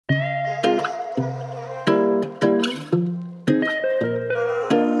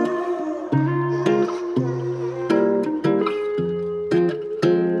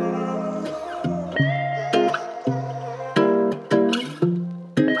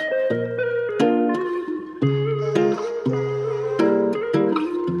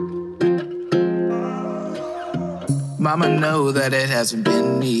mama know that it hasn't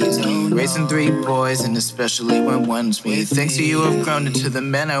been easy. Raising 3 boys, and especially when one's me. Thanks to you, I've grown into the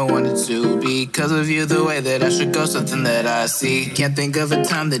man I wanted to be. Because of you, the way that I should go, something that I see. Can't think of a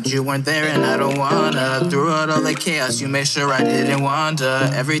time that you weren't there, and I don't wanna. Throughout all the chaos, you made sure I didn't wander.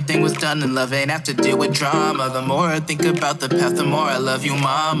 Everything was done and love ain't have to deal with drama. The more I think about the path, the more I love you,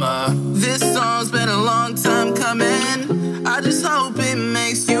 mama. This song's been a long time coming. I just hope it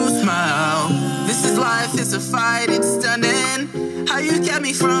makes you smile. This is life, it's a fight, it's stunning. How you kept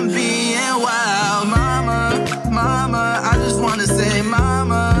me from being wild. Mama, mama, I just wanna say,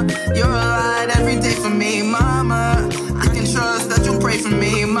 mama, you're a light every day for me, mama. I can trust that you'll pray for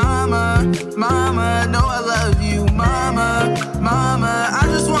me, mama. Mama, know I love you, mama. Mama, I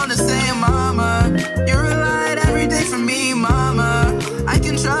just wanna say, mama, you're a light every day for me, mama. I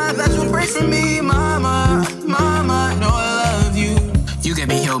can trust that you'll pray for me, mama. Mama, know I love you. You gave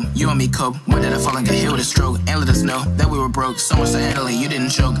me hope, you and me cope. When did I fall and get hit with a stroke? And let us know that we were broke. So much to handle it, you didn't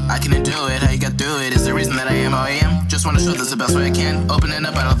choke. I couldn't do it, how you got through it is the reason that I am how I am. Just wanna show this the best way I can. Opening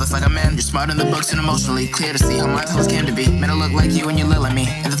up, I know this like a man. You're smart in the books and emotionally clear to see how my thoughts came to be. Made it look like you and you little at me.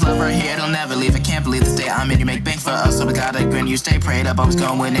 And this love right here, it'll never leave. I can't believe this day I'm in. You make bank for us, so we gotta grin. You stay prayed up, I was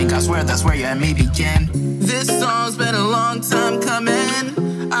going winning. I swear that's where you and me began. This song's been a long time coming.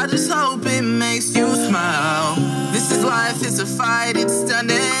 I just hope it makes you smile. This is life, it's a fight, it's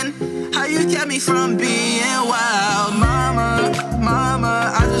stunning. How you kept me from being wild. Mama,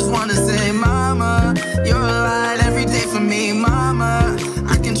 mama, I just wanna say, mama, you're a light every day for me, mama.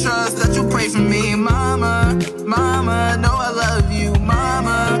 I can trust that you'll pray for me, mama. Mama, know I love you,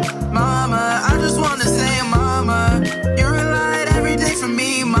 mama. Mama, I just wanna say, mama, you're a light every day for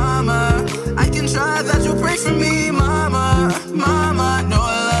me, mama. I can trust that you'll pray for me, mama. Mama, know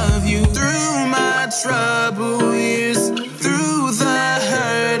I love you. Through my troubled years, through the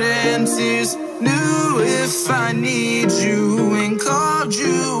hurt and tears, knew if I need you and called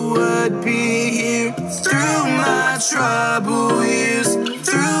you would be here. Through my troubled